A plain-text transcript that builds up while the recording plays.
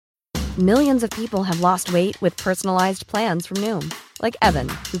Millions of people have lost weight with personalized plans from Noom. Like Evan,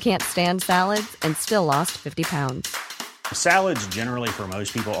 who can't stand salads and still lost 50 pounds. Salads generally for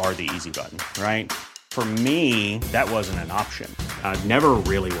most people are the easy button, right? For me, that wasn't an option. I never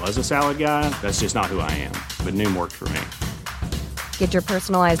really was a salad guy. That's just not who I am. But Noom worked for me. Get your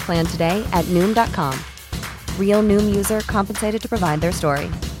personalized plan today at Noom.com. Real Noom user compensated to provide their story.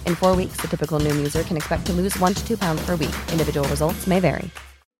 In 4 weeks, the typical Noom user can expect to lose 1 to 2 pounds per week. Individual results may vary.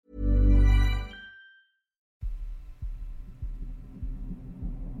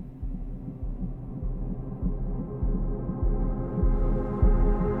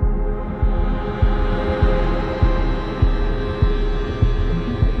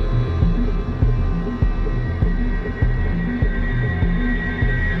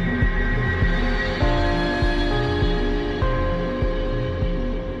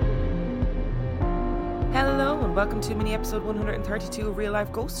 Welcome to mini episode 132 of Real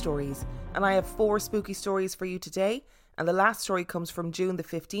Life Ghost Stories, and I have 4 spooky stories for you today, and the last story comes from June the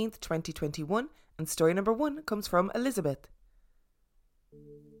 15th, 2021, and story number 1 comes from Elizabeth.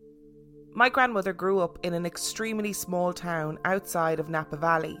 My grandmother grew up in an extremely small town outside of Napa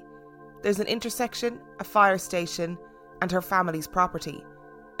Valley. There's an intersection, a fire station, and her family's property,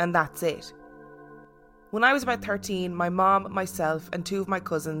 and that's it. When I was about 13, my mom, myself and 2 of my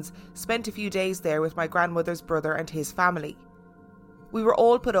cousins spent a few days there with my grandmother's brother and his family. We were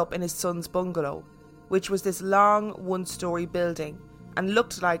all put up in his son's bungalow, which was this long 1-storey building and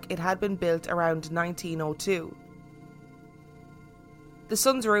looked like it had been built around 1902. The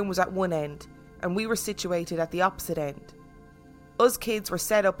son's room was at one end and we were situated at the opposite end. Us kids were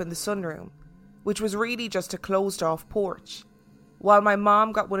set up in the sunroom, which was really just a closed off porch, while my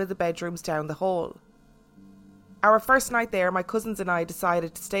mom got one of the bedrooms down the hall. Our first night there, my cousins and I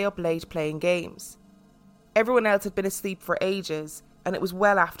decided to stay up late playing games. Everyone else had been asleep for ages, and it was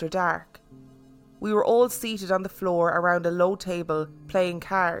well after dark. We were all seated on the floor around a low table playing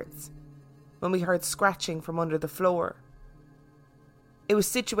cards, when we heard scratching from under the floor. It was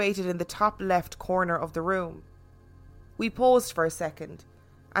situated in the top left corner of the room. We paused for a second,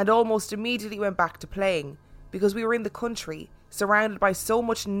 and almost immediately went back to playing, because we were in the country, surrounded by so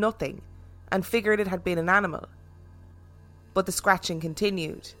much nothing, and figured it had been an animal. But the scratching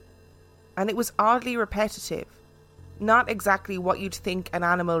continued, and it was oddly repetitive, not exactly what you'd think an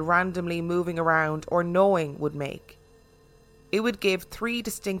animal randomly moving around or gnawing would make. It would give 3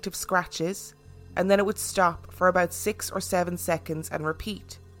 distinctive scratches, and then it would stop for about 6 or 7 seconds and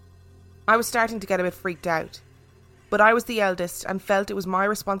repeat. I was starting to get a bit freaked out, but I was the eldest and felt it was my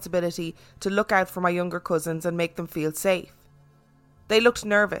responsibility to look out for my younger cousins and make them feel safe. They looked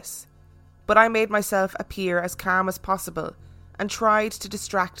nervous, but I made myself appear as calm as possible and tried to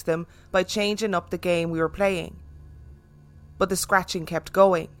distract them by changing up the game we were playing. But the scratching kept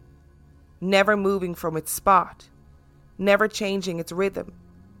going, never moving from its spot, never changing its rhythm.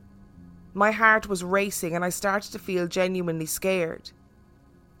 My heart was racing and I started to feel genuinely scared.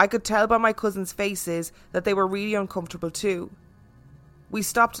 I could tell by my cousins' faces that they were really uncomfortable too. We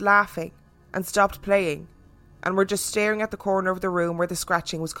stopped laughing and stopped playing and were just staring at the corner of the room where the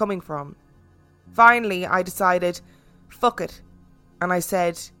scratching was coming from. Finally, I decided, fuck it, and I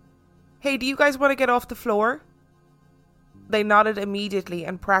said, "Hey, do you guys want to get off the floor?" They nodded immediately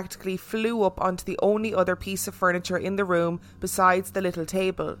and practically flew up onto the only other piece of furniture in the room besides the little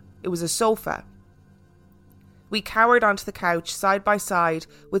table. It was a sofa. We cowered onto the couch side by side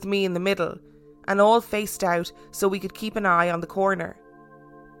with me in the middle, and all faced out so we could keep an eye on the corner.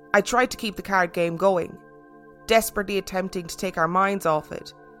 I tried to keep the card game going, desperately attempting to take our minds off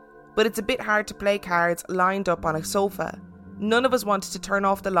it. But it's a bit hard to play cards lined up on a sofa. None of us wanted to turn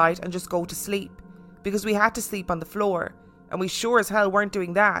off the light and just go to sleep, because we had to sleep on the floor, and we sure as hell weren't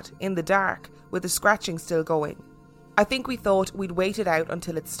doing that in the dark with the scratching still going. I think we thought we'd wait it out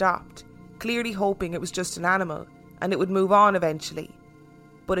until it stopped, clearly hoping it was just an animal and it would move on eventually.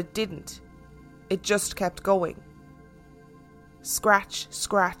 But it didn't. It just kept going. Scratch,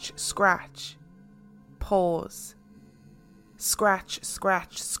 scratch, scratch. Pause. Scratch,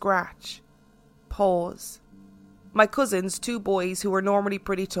 scratch, scratch. Pause. My cousins, 2 boys who were normally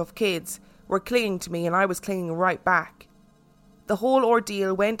pretty tough kids, were clinging to me and I was clinging right back. The whole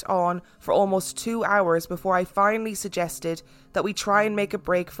ordeal went on for almost 2 hours before I finally suggested that we try and make a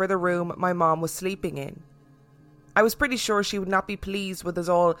break for the room my mom was sleeping in. I was pretty sure she would not be pleased with us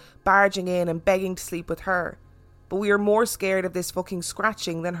all barging in and begging to sleep with her, but we were more scared of this fucking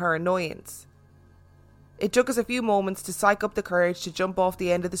scratching than her annoyance. It took us a few moments to psych up the courage to jump off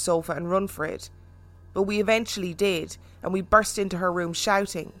the end of the sofa and run for it, but we eventually did, and we burst into her room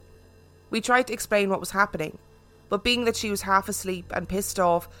shouting. We tried to explain what was happening, but being that she was half asleep and pissed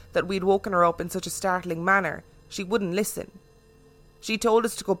off that we'd woken her up in such a startling manner, she wouldn't listen. She told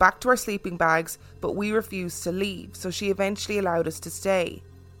us to go back to our sleeping bags, but we refused to leave, so she eventually allowed us to stay.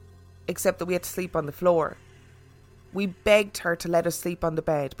 Except that we had to sleep on the floor. We begged her to let us sleep on the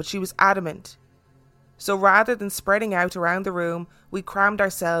bed, but she was adamant. So rather than spreading out around the room, we crammed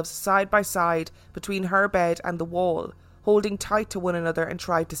ourselves side by side between her bed and the wall, holding tight to one another and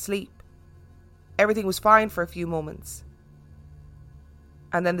tried to sleep. Everything was fine for a few moments.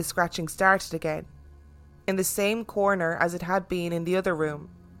 And then the scratching started again, in the same corner as it had been in the other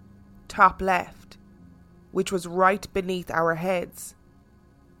room, top left, which was right beneath our heads.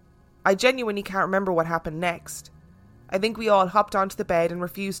 I genuinely can't remember what happened next. I think we all hopped onto the bed and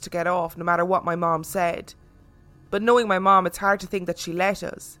refused to get off no matter what my mom said. But knowing my mom, it's hard to think that she let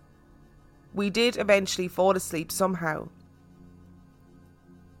us. We did eventually fall asleep somehow.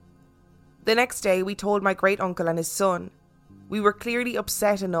 The next day we told my great uncle and his son. We were clearly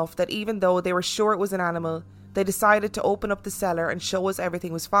upset enough that even though they were sure it was an animal, they decided to open up the cellar and show us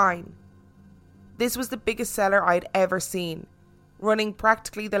everything was fine. This was the biggest cellar I'd ever seen, running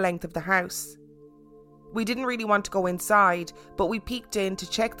practically the length of the house. We didn't really want to go inside, but we peeked in to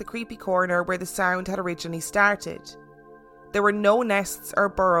check the creepy corner where the sound had originally started. There were no nests or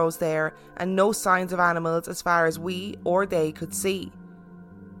burrows there, and no signs of animals as far as we or they could see.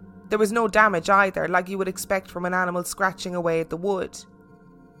 There was no damage either, like you would expect from an animal scratching away at the wood.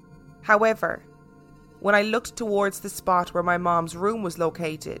 However, when I looked towards the spot where my mom's room was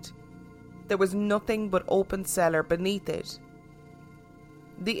located, there was nothing but open cellar beneath it.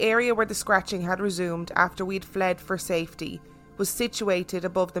 The area where the scratching had resumed after we'd fled for safety was situated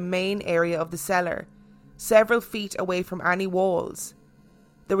above the main area of the cellar, several feet away from any walls.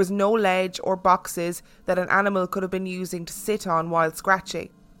 There was no ledge or boxes that an animal could have been using to sit on while scratching,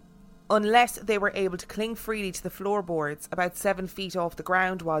 unless they were able to cling freely to the floorboards about 7 feet off the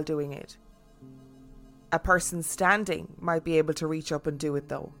ground while doing it. A person standing might be able to reach up and do it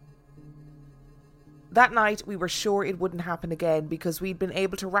though. That night we were sure it wouldn't happen again because we'd been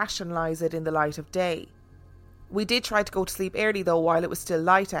able to rationalise it in the light of day. We did try to go to sleep early though while it was still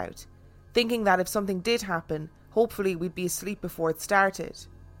light out, thinking that if something did happen, hopefully we'd be asleep before it started.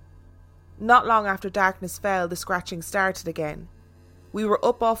 Not long after darkness fell, the scratching started again. We were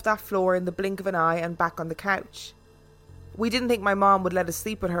up off that floor in the blink of an eye and back on the couch. We didn't think my mom would let us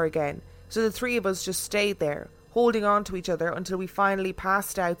sleep with her again, so the three of us just stayed there, holding on to each other until we finally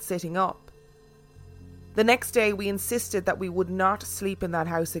passed out sitting up. The next day we insisted that we would not sleep in that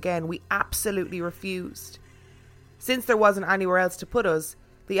house again. We absolutely refused. Since there wasn't anywhere else to put us,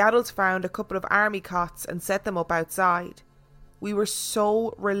 the adults found a couple of army cots and set them up outside. We were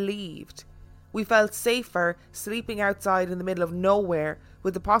so relieved. We felt safer sleeping outside in the middle of nowhere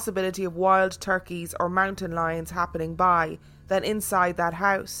with the possibility of wild turkeys or mountain lions happening by than inside that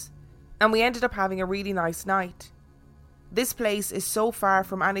house. And we ended up having a really nice night. This place is so far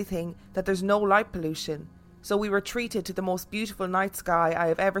from anything that there's no light pollution, so we were treated to the most beautiful night sky I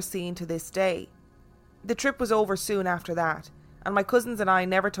have ever seen to this day. The trip was over soon after that, and my cousins and I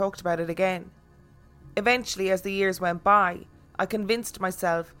never talked about it again. Eventually, as the years went by, I convinced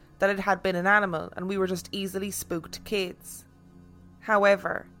myself that it had been an animal and we were just easily spooked kids.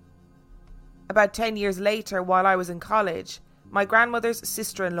 However, about 10 years later, while I was in college, my grandmother's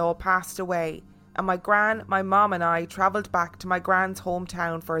sister-in-law passed away, and my mom and I travelled back to my gran's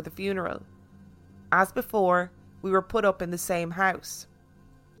hometown for the funeral. As before, we were put up in the same house.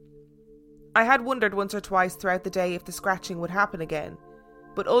 I had wondered once or twice throughout the day if the scratching would happen again,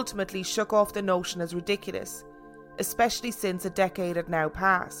 but ultimately shook off the notion as ridiculous, especially since a decade had now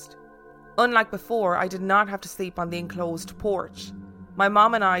passed. Unlike before, I did not have to sleep on the enclosed porch. My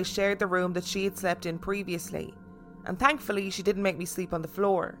mom and I shared the room that she had slept in previously, and thankfully she didn't make me sleep on the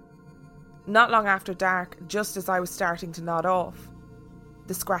floor. Not long after dark, just as I was starting to nod off,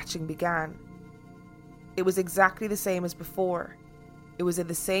 the scratching began. It was exactly the same as before. It was in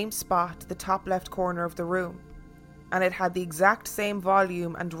the same spot, the top left corner of the room, and it had the exact same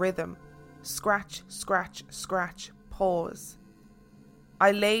volume and rhythm. Scratch, scratch, scratch, pause.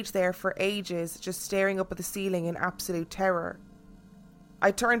 I laid there for ages, just staring up at the ceiling in absolute terror.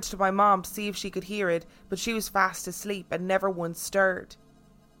 I turned to my mom to see if she could hear it, but she was fast asleep and never once stirred.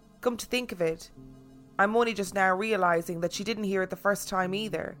 Come to think of it, I'm only just now realising that she didn't hear it the first time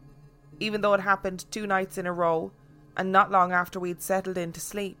either, even though it happened 2 nights in a row and not long after we'd settled in to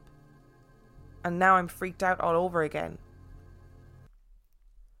sleep. And now I'm freaked out all over again.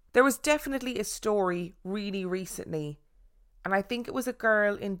 There was definitely a story really recently, and I think it was a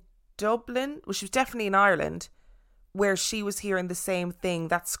girl in Dublin, well, she was definitely in Ireland, where she was hearing the same thing,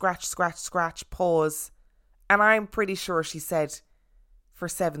 that scratch, scratch, scratch, pause, And I'm pretty sure she said for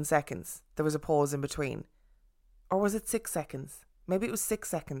 7 seconds. There was a pause in between. Or was it 6 seconds? Maybe it was 6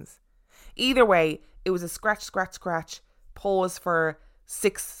 seconds. Either way, it was a scratch, scratch, scratch, pause for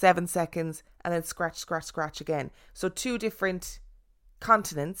 6-7 seconds, and then scratch, scratch, scratch again. So 2 different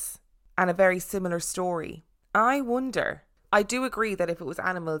continents and a very similar story. I wonder, I do agree that if it was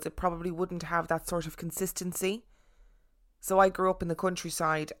animals, it probably wouldn't have that sort of consistency. So I grew up in the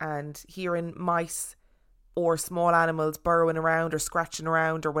countryside, and hearing mice or small animals burrowing around or scratching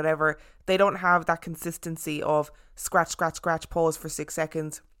around or whatever, they don't have that consistency of scratch, scratch, scratch, pause for 6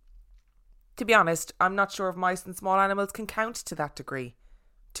 seconds. To be honest, I'm not sure if mice and small animals can count to that degree,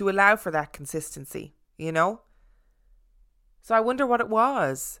 to allow for that consistency, you know? So I wonder what it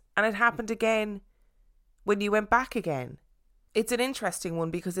was. And it happened again when you went back again. It's an interesting one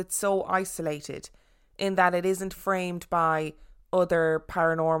because it's so isolated in that it isn't framed by other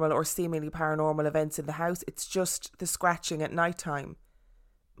paranormal or seemingly paranormal events in the house. It's just the scratching at night time.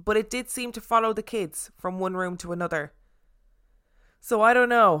 But it did seem to follow the kids from one room to another. So I don't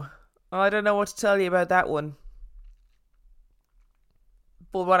know. I don't know what to tell you about that one.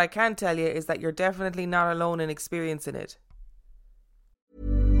 But what I can tell you is that you're definitely not alone in experiencing it.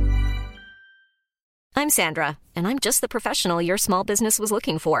 I'm Sandra, and I'm just the professional your small business was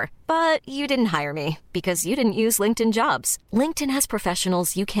looking for. But you didn't hire me because you didn't use LinkedIn Jobs. LinkedIn has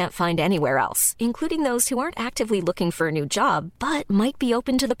professionals you can't find anywhere else, including those who aren't actively looking for a new job, but might be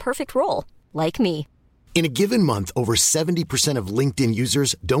open to the perfect role, like me. In a given month, over 70% of LinkedIn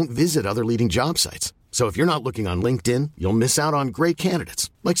users don't visit other leading job sites. So if you're not looking on LinkedIn, you'll miss out on great candidates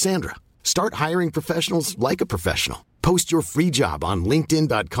like Sandra. Start hiring professionals like a professional. Post your free job on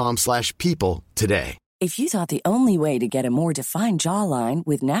linkedin.com/people today. If you thought the only way to get a more defined jawline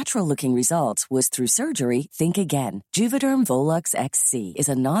with natural-looking results was through surgery, think again. Juvederm Volux XC is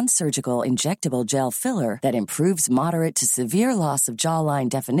a non-surgical injectable gel filler that improves moderate to severe loss of jawline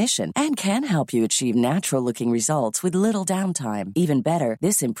definition and can help you achieve natural-looking results with little downtime. Even better,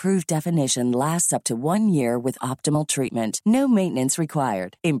 this improved definition lasts up to 1 year with optimal treatment. No maintenance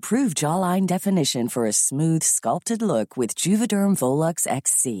required. Improve jawline definition for a smooth, sculpted look with Juvederm Volux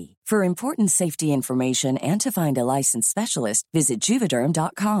XC. For important safety information and to find a licensed specialist, visit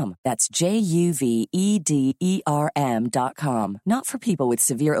Juvederm.com. That's JUVEDERM.com. Not for people with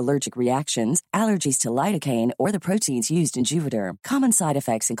severe allergic reactions, allergies to lidocaine, or the proteins used in Juvederm. Common side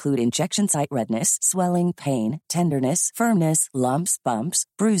effects include injection site redness, swelling, pain, tenderness, firmness, lumps, bumps,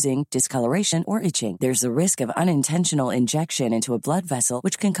 bruising, discoloration, or itching. There's a risk of unintentional injection into a blood vessel,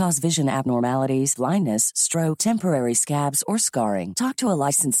 which can cause vision abnormalities, blindness, stroke, temporary scabs, or scarring. Talk to a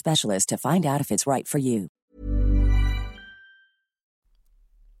licensed specialist to find out if it's right for you.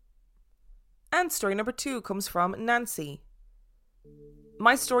 And story number 2 comes from Nancy.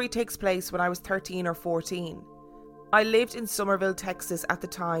 My story takes place when I was 13 or 14. I lived in Somerville, Texas at the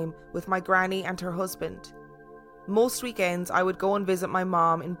time with my granny and her husband. Most weekends I would go and visit my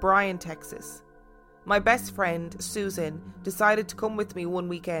mom in Bryan, Texas. My best friend, Susan, decided to come with me one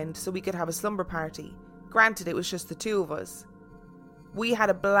weekend so we could have a slumber party. Granted, it was just the 2 of us. We had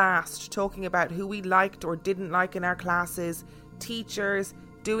a blast talking about who we liked or didn't like in our classes, teachers,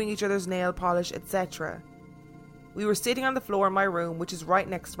 doing each other's nail polish, etc. We were sitting on the floor in my room, which is right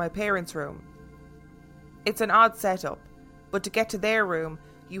next to my parents' room. It's an odd setup, but to get to their room,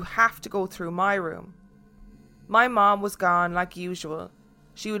 you have to go through my room. My mom was gone like usual.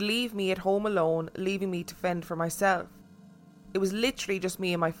 She would leave me at home alone, leaving me to fend for myself. It was literally just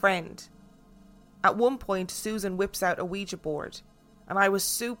me and my friend. At one point, Susan whips out a Ouija board, and I was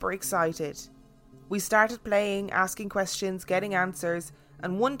super excited. We started playing, asking questions, getting answers,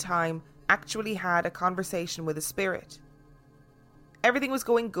 and one time actually had a conversation with a spirit. Everything was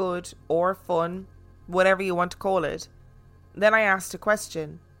going good, or fun, whatever you want to call it. Then I asked a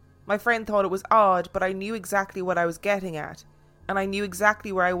question. My friend thought it was odd, but I knew exactly what I was getting at, and I knew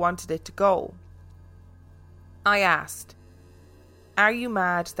exactly where I wanted it to go. I asked, "Are you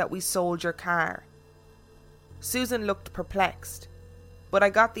mad that we sold your car?" Susan looked perplexed, but I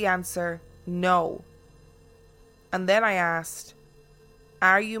got the answer, no. And then I asked,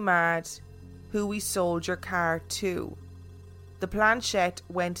 "Are you mad who we sold your car to?" The planchette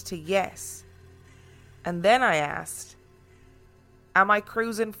went to yes. And then I asked, "Am I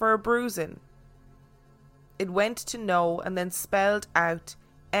cruising for a bruising?" It went to no and then spelled out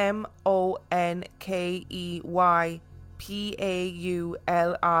MONKEYPAULINE.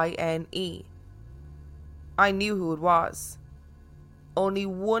 I knew who it was. Only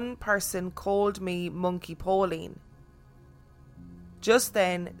one person called me Monkey Pauline. Just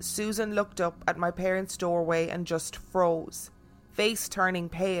then, Susan looked up at my parents' doorway and just froze, face turning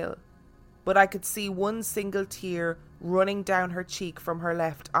pale. but I could see one single tear running down her cheek from her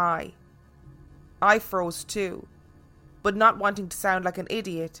left eye. I froze too, but not wanting to sound like an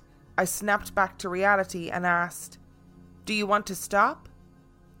idiot, I snapped back to reality and asked, "Do you want to stop?"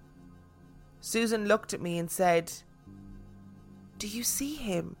 Susan looked at me and said, "Do you see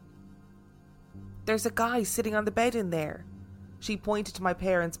him? There's a guy sitting on the bed in there." She pointed to my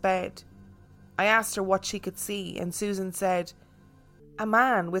parents' bed. I asked her what she could see, and Susan said, "A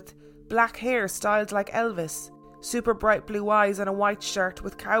man with black hair styled like Elvis, super bright blue eyes and a white shirt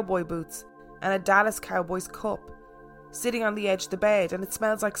with cowboy boots and a Dallas Cowboys cup, sitting on the edge of the bed, and it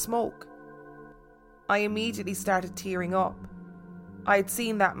smells like smoke." I immediately started tearing up. I had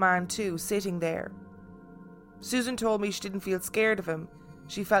seen that man too, sitting there. Susan told me she didn't feel scared of him.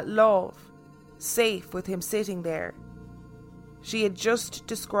 She felt love, safe with him sitting there. She had just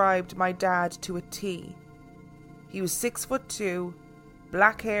described my dad to a T. He was 6'2",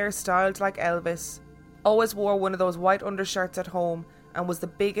 black hair styled like Elvis, always wore one of those white undershirts at home, and was the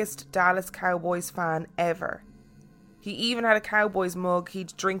biggest Dallas Cowboys fan ever. He even had a Cowboys mug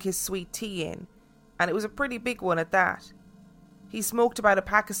he'd drink his sweet tea in, and it was a pretty big one at that. He smoked about a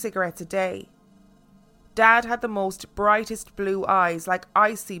pack of cigarettes a day. Dad had the most brightest blue eyes, like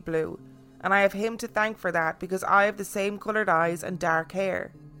icy blue, and I have him to thank for that because I have the same coloured eyes and dark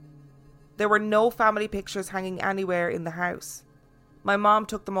hair. There were no family pictures hanging anywhere in the house. My mom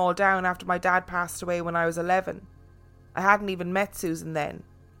took them all down after my dad passed away when I was 11. I hadn't even met Susan then.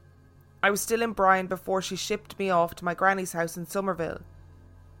 I was still in Bryan before she shipped me off to my granny's house in Somerville.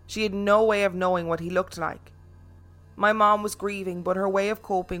 She had no way of knowing what he looked like. My mom was grieving, but her way of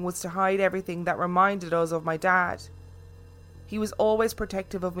coping was to hide everything that reminded us of my dad. He was always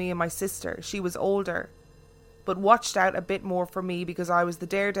protective of me and my sister. She was older, but watched out a bit more for me because I was the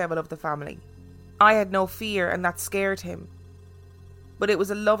daredevil of the family. I had no fear, and that scared him. But it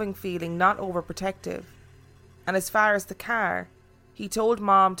was a loving feeling, not overprotective. And as far as the car, he told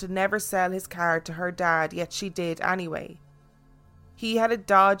Mom to never sell his car to her dad, yet she did anyway. He had a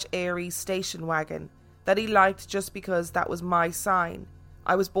Dodge Aries station wagon that he liked just because that was my sign.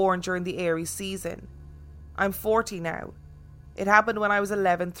 I was born during the Aries season. I'm 40 now. It happened when I was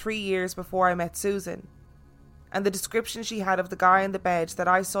 11, 3 years before I met Susan. And the description she had of the guy in the bed that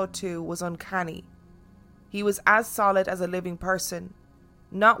I saw too was uncanny. He was as solid as a living person,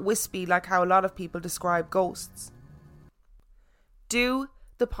 not wispy like how a lot of people describe ghosts. Do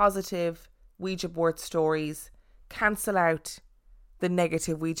the positive Ouija board stories cancel out the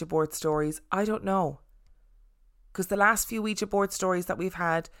negative Ouija board stories? I don't know. Because the last few Ouija board stories that we've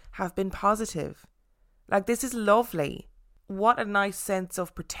had have been positive. Like, this is lovely. What a nice sense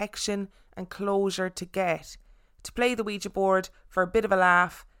of protection and closure to get. To play the Ouija board for a bit of a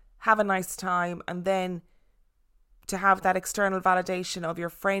laugh, have a nice time, and then to have that external validation of your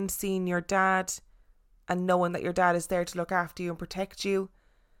friend seeing your dad and knowing that your dad is there to look after you and protect you.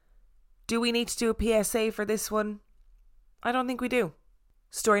 Do we need to do a PSA for this one? I don't think we do.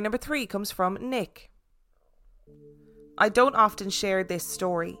 Story number 3 comes from Nick. I don't often share this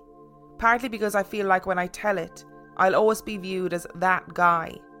story, partly because I feel like when I tell it, I'll always be viewed as that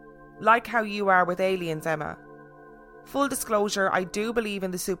guy, like how you are with aliens, Emma. Full disclosure, I do believe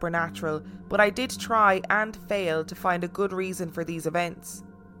in the supernatural, but I did try and fail to find a good reason for these events.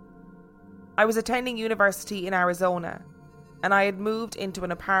 I was attending university in Arizona, and I had moved into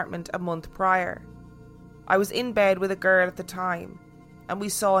an apartment a month prior. I was in bed with a girl at the time, and we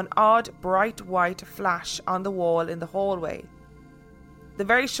saw an odd bright white flash on the wall in the hallway. The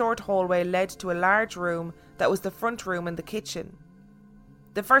very short hallway led to a large room that was the front room and the kitchen.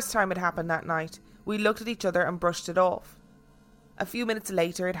 The first time it happened that night, we looked at each other and brushed it off. A few minutes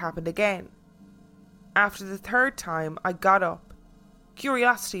later, it happened again. After the third time, I got up.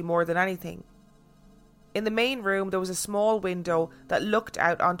 Curiosity more than anything. In the main room, there was a small window that looked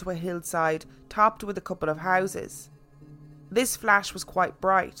out onto a hillside topped with a couple of houses. This flash was quite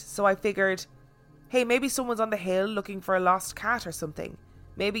bright, so I figured, hey, maybe someone's on the hill looking for a lost cat or something,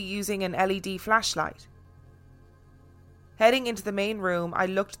 maybe using an LED flashlight. Heading into the main room, I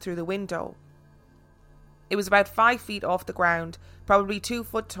looked through the window. It was about 5 feet off the ground, probably 2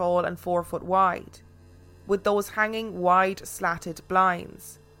 foot tall and 4 foot wide, with those hanging wide slatted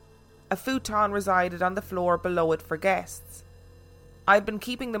blinds. A futon resided on the floor below it for guests. I had been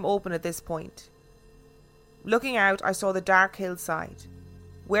keeping them open at this point. Looking out, I saw the dark hillside.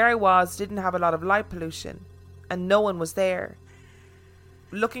 Where I was didn't have a lot of light pollution, and no one was there.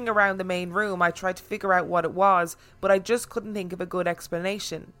 Looking around the main room, I tried to figure out what it was, but I just couldn't think of a good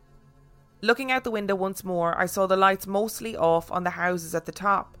explanation. Looking out the window once more, I saw the lights mostly off on the houses at the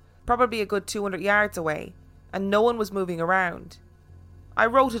top, probably a good 200 yards away, and no one was moving around. I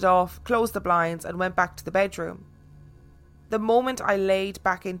wrote it off, closed the blinds and went back to the bedroom. The moment I laid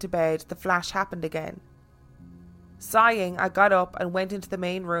back into bed, the flash happened again. Sighing, I got up and went into the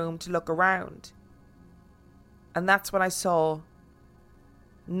main room to look around. And that's when I saw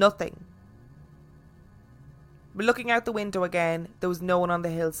nothing. But looking out the window again, there was no one on the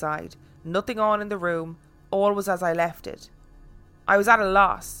hillside, nothing on in the room, all was as I left it. I was at a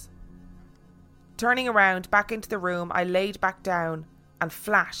loss. Turning around back into the room, I laid back down and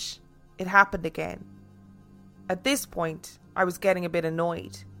flash, it happened again. At this point, I was getting a bit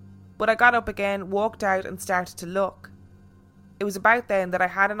annoyed, but I got up again, walked out and started to look. It was about then that I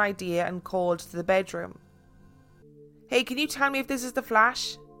had an idea and called to the bedroom. "Hey, can you tell me if this is the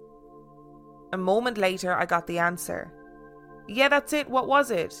flash?" A moment later, I got the answer. "Yeah, that's it. What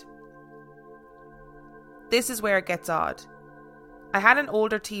was it?" This is where it gets odd. I had an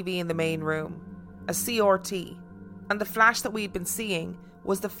older TV in the main room, a CRT, and the flash that we'd been seeing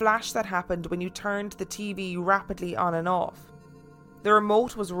was the flash that happened when you turned the TV rapidly on and off. The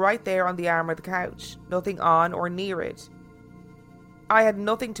remote was right there on the arm of the couch, nothing on or near it. I had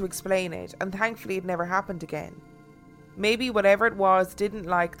nothing to explain it, and thankfully it never happened again. Maybe whatever it was didn't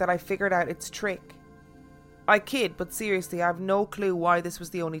like that I figured out its trick. I kid, but seriously, I have no clue why this was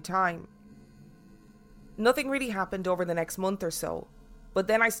the only time. Nothing really happened over the next month or so, but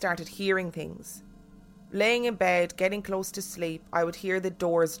then I started hearing things. Laying in bed, getting close to sleep, I would hear the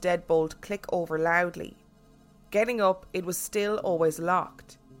door's deadbolt click over loudly. Getting up, it was still always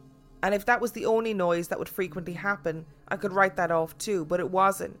locked. And if that was the only noise that would frequently happen, I could write that off too, but it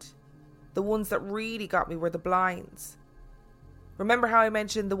wasn't. The ones that really got me were the blinds. Remember how I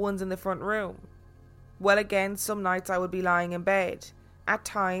mentioned the ones in the front room? Well, again, some nights I would be lying in bed, at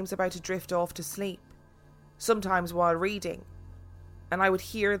times about to drift off to sleep, sometimes while reading, and I would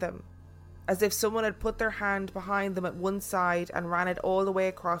hear them, as if someone had put their hand behind them at one side and ran it all the way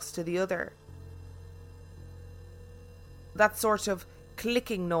across to the other. That sort of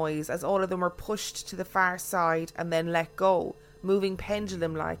clicking noise as all of them were pushed to the far side and then let go, moving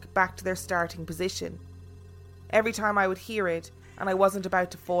pendulum-like back to their starting position. Every time I would hear it, and I wasn't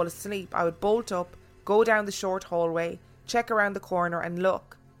about to fall asleep, I would bolt up, go down the short hallway, check around the corner and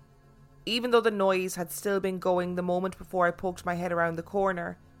look. Even though the noise had still been going the moment before I poked my head around the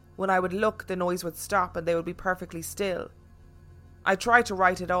corner, when I would look, the noise would stop and they would be perfectly still. I tried to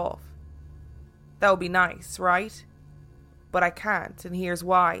write it off. That would be nice, right? But I can't, and here's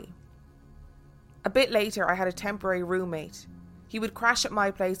why. A bit later, I had a temporary roommate. He would crash at my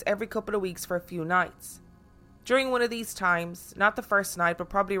place every couple of weeks for a few nights. During one of these times, not the first night, but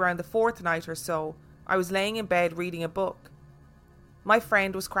probably around the fourth night or so, I was laying in bed reading a book. My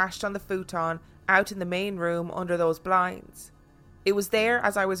friend was crashed on the futon out in the main room under those blinds. It was there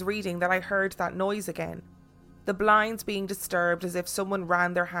as I was reading that I heard that noise again, the blinds being disturbed as if someone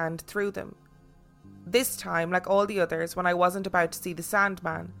ran their hand through them. This time, like all the others, when I wasn't about to see the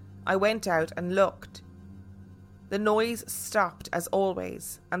Sandman, I went out and looked. The noise stopped as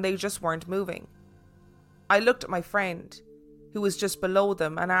always, and they just weren't moving. I looked at my friend, who was just below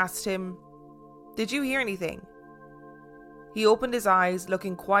them, and asked him, "Did you hear anything?" He opened his eyes,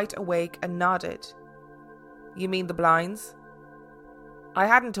 looking quite awake, and nodded. "You mean the blinds?" I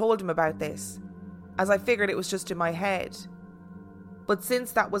hadn't told him about this, as I figured it was just in my head. But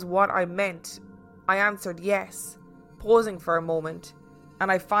since that was what I meant, I answered yes, pausing for a moment, and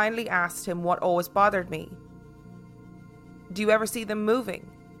I finally asked him what always bothered me. "Do you ever see them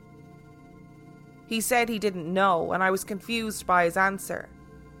moving?" He said he didn't know, and I was confused by his answer.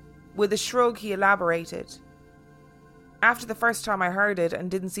 With a shrug, he elaborated. After the first time I heard it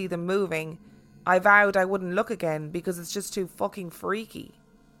and didn't see them moving, I vowed I wouldn't look again because it's just too fucking freaky.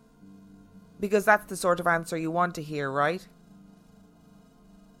 Because that's the sort of answer you want to hear, right?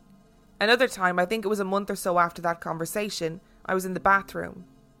 Another time, I think it was a month or so after that conversation, I was in the bathroom.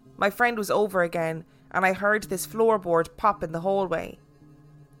 My friend was over again, and I heard this floorboard pop in the hallway.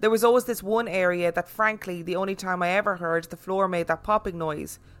 There was always this one area that, frankly, the only time I ever heard the floor made that popping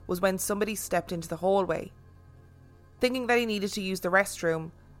noise was when somebody stepped into the hallway. Thinking that he needed to use the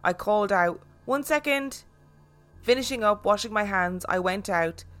restroom, I called out, "1 second." Finishing up washing my hands, I went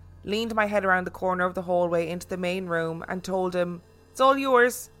out, leaned my head around the corner of the hallway into the main room and told him, "It's all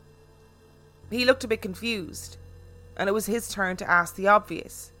yours." He looked a bit confused, and it was his turn to ask the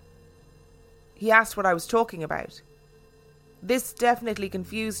obvious. He asked what I was talking about. This definitely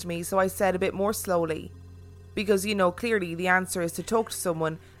confused me, so I said a bit more slowly, because clearly the answer is to talk to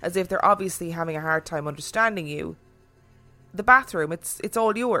someone as if they're obviously having a hard time understanding you. "The bathroom, it's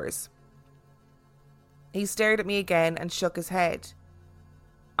all yours." He stared at me again and shook his head.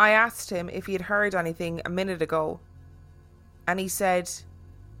 I asked him if he had heard anything a minute ago. And he said,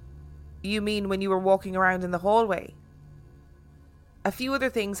 "You mean when you were walking around in the hallway?" A few other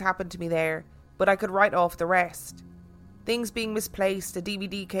things happened to me there, but I could write off the rest. Things being misplaced, a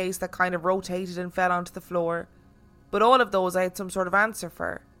DVD case that kind of rotated and fell onto the floor. But all of those I had some sort of answer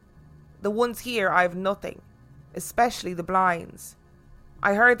for. The ones here I have nothing, especially the blinds.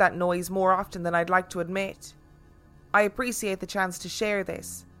 I heard that noise more often than I'd like to admit. I appreciate the chance to share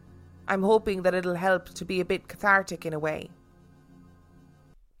this. I'm hoping that it'll help to be a bit cathartic in a way.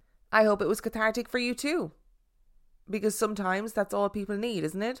 I hope it was cathartic for you too. Because sometimes that's all people need,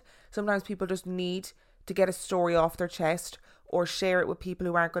 isn't it? Sometimes people just need to get a story off their chest or share it with people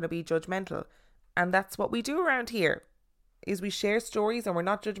who aren't going to be judgmental. And that's what we do around here, is we share stories and we're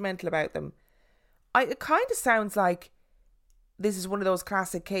not judgmental about them. It kind of sounds like this is one of those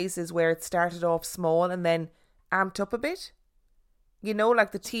classic cases where it started off small and then amped up a bit. You know,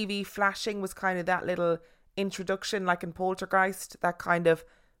 like the TV flashing was kind of that little introduction, like in Poltergeist, that kind of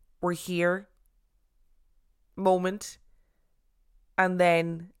we're here moment. And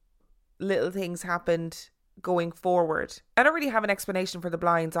then little things happened going forward. I don't really have an explanation for the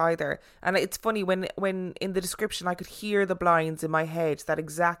blinds either. And it's funny, when in the description I could hear the blinds in my head, that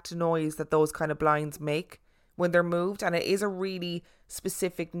exact noise that those kind of blinds make when they're moved. And it is a really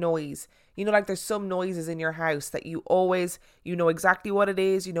specific noise. You know, like there's some noises in your house that you know exactly what it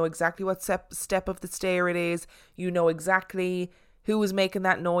is. You know exactly what step of the stair it is. You know exactly who is making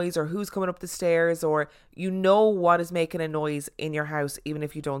that noise or who's coming up the stairs, or you know what is making a noise in your house even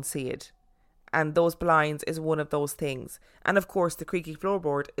if you don't see it. And those blinds is one of those things. And of course the creaky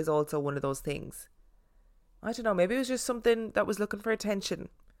floorboard is also one of those things. I don't know, maybe it was just something that was looking for attention.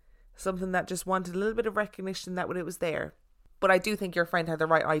 Something that just wanted a little bit of recognition that it was there. But I do think your friend had the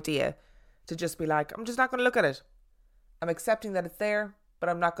right idea to just be like, I'm just not going to look at it. I'm accepting that it's there, but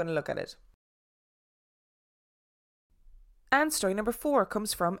I'm not going to look at it. And story number 4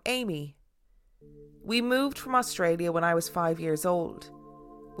 comes from Amy. We moved from Australia when I was 5 years old.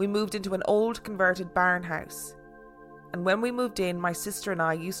 We moved into an old converted barn house. And when we moved in, my sister and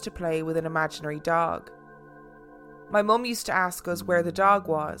I used to play with an imaginary dog. My mum used to ask us where the dog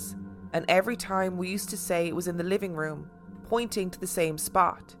was, and every time we used to say it was in the living room, pointing to the same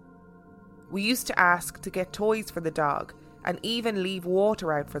spot. We used to ask to get toys for the dog, and even leave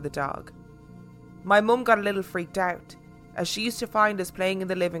water out for the dog. My mum got a little freaked out, as she used to find us playing in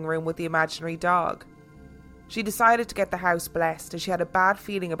the living room with the imaginary dog. She decided to get the house blessed, as she had a bad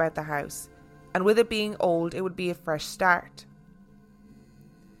feeling about the house, and with it being old, it would be a fresh start.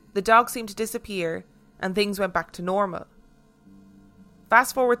 The dog seemed to disappear, and things went back to normal.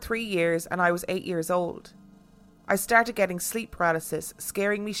 Fast forward 3 years, and I was 8 years old. I started getting sleep paralysis,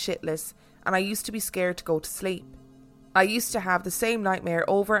 scaring me shitless, and I used to be scared to go to sleep. I used to have the same nightmare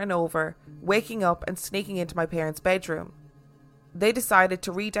over and over, waking up and sneaking into my parents' bedroom. They decided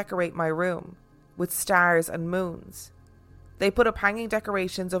to redecorate my room with stars and moons. They put up hanging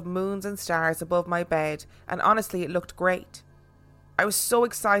decorations of moons and stars above my bed, and honestly, it looked great. I was so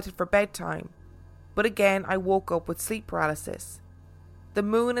excited for bedtime, but again I woke up with sleep paralysis. The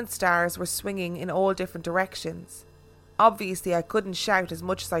moon and stars were swinging in all different directions. Obviously, I couldn't shout as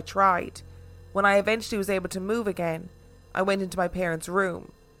much as I tried. When I eventually was able to move again, I went into my parents'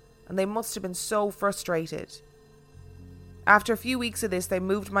 room, and they must have been so frustrated. After a few weeks of this, they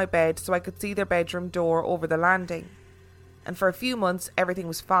moved my bed so I could see their bedroom door over the landing. And for a few months, everything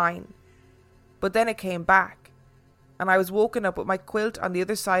was fine. But then it came back, and I was woken up with my quilt on the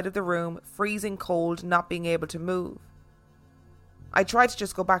other side of the room, freezing cold, not being able to move. I tried to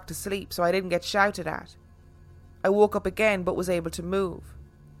just go back to sleep so I didn't get shouted at. I woke up again but was able to move.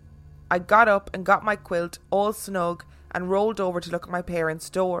 I got up and got my quilt all snug and rolled over to look at my parents'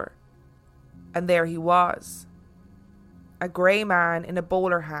 door. And there he was. A grey man in a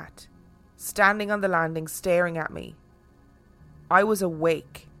bowler hat, standing on the landing staring at me. I was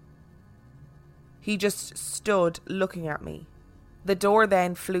awake. He just stood looking at me. The door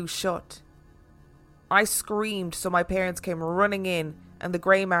then flew shut. I screamed, so my parents came running in and the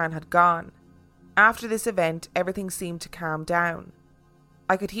grey man had gone. After this event, everything seemed to calm down.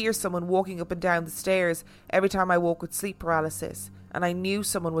 I could hear someone walking up and down the stairs every time I woke with sleep paralysis, and I knew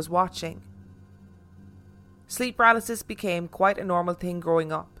someone was watching. Sleep paralysis became quite a normal thing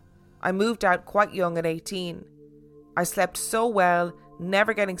growing up. I moved out quite young at 18. I slept so well,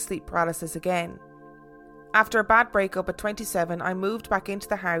 never getting sleep paralysis again. After a bad breakup at 27, I moved back into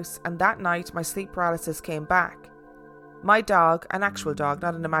the house, and that night my sleep paralysis came back. My dog, an actual dog,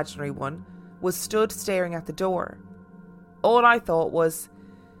 not an imaginary one, was stood staring at the door. All I thought was,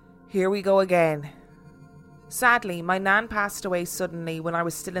 here we go again. Sadly, my nan passed away suddenly when I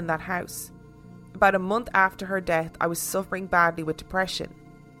was still in that house. About a month after her death, I was suffering badly with depression.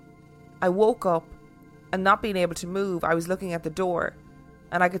 I woke up and not being able to move, I was looking at the door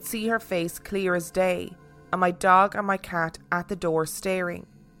and I could see her face clear as day and my dog and my cat at the door staring.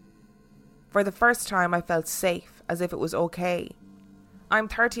 For the first time I felt safe, as if it was okay. I'm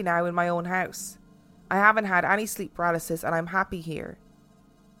 30 now in my own house. I haven't had any sleep paralysis and I'm happy here.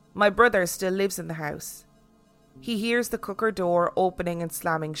 My brother still lives in the house. He hears the cooker door opening and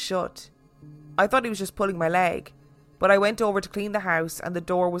slamming shut. I thought he was just pulling my leg, but I went over to clean the house and the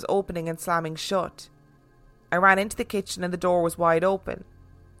door was opening and slamming shut. I ran into the kitchen and the door was wide open.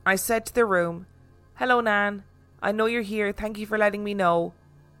 I said to the room, "Hello, Nan. I know you're here. Thank you for letting me know."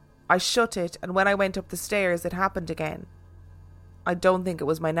 I shut it, and when I went up the stairs, it happened again. I don't think it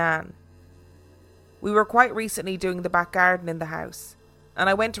was my Nan. We were quite recently doing the back garden in the house, and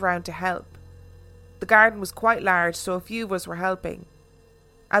I went around to help. The garden was quite large, so a few of us were helping.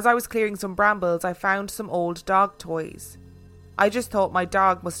 As I was clearing some brambles, I found some old dog toys. I just thought my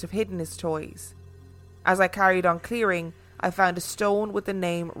dog must have hidden his toys. As I carried on clearing, I found a stone with the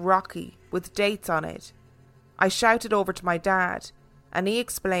name Rocky, with dates on it. I shouted over to my dad, and he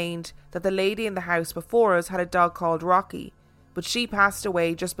explained that the lady in the house before us had a dog called Rocky, but she passed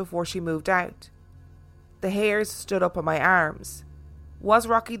away just before she moved out. The hairs stood up on my arms. Was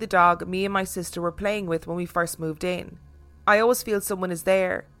Rocky the dog me and my sister were playing with when we first moved in? I always feel someone is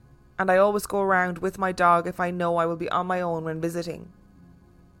there, and I always go around with my dog if I know I will be on my own when visiting.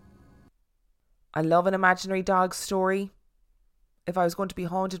 I love an imaginary dog story. If I was going to be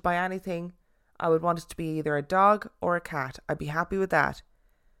haunted by anything, I would want it to be either a dog or a cat. I'd be happy with that.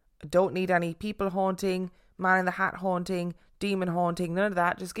 I don't need any people haunting, man in the hat haunting, demon haunting, none of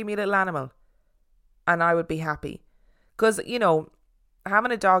that. Just give me a little animal and I would be happy. Because, you know,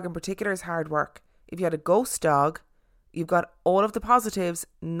 having a dog in particular is hard work. If you had a ghost dog, you've got all of the positives,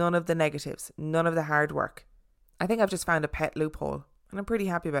 none of the negatives, none of the hard work. I think I've just found a pet loophole and I'm pretty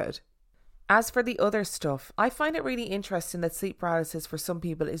happy about it. As for the other stuff, I find it really interesting that sleep paralysis for some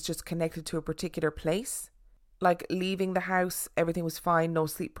people is just connected to a particular place. Like leaving the house, everything was fine, no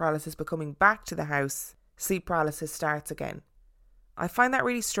sleep paralysis, but coming back to the house, sleep paralysis starts again. I find that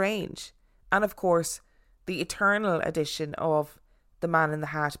really strange. And of course, the eternal addition of the man in the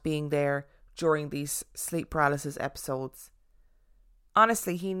hat being there during these sleep paralysis episodes.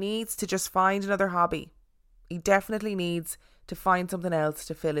 Honestly, he needs to just find another hobby. He definitely needs to find something else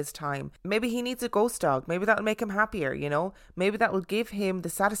to fill his time. Maybe he needs a ghost dog. Maybe that'll make him happier, you know? Maybe that will give him the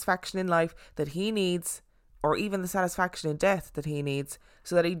satisfaction in life that he needs, or even the satisfaction in death that he needs,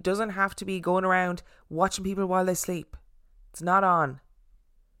 so that he doesn't have to be going around watching people while they sleep. It's not on.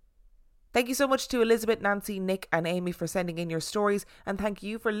 Thank you so much to Elizabeth, Nancy, Nick and Amy for sending in your stories, and thank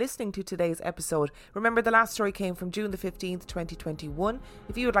you for listening to today's episode. Remember, the last story came from June the 15th, 2021.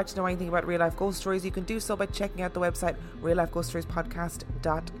 If you would like to know anything about real life ghost stories, you can do so by checking out the website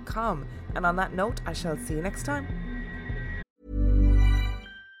reallifeghoststoriespodcast.com. And on that note, I shall see you next time.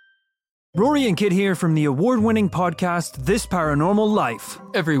 Rory and Kit here from the award-winning podcast This Paranormal Life.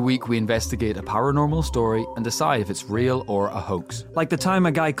 Every week we investigate a paranormal story and decide if it's real or a hoax. Like the time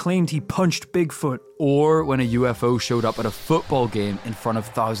a guy claimed he punched Bigfoot. Or when a UFO showed up at a football game in front of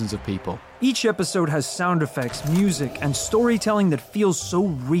thousands of people. Each episode has sound effects, music, and storytelling that feels so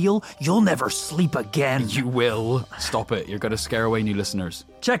real, you'll never sleep again. You will. Stop it. You're going to scare away new listeners.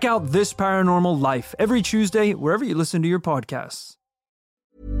 Check out This Paranormal Life every Tuesday, wherever you listen to your podcasts.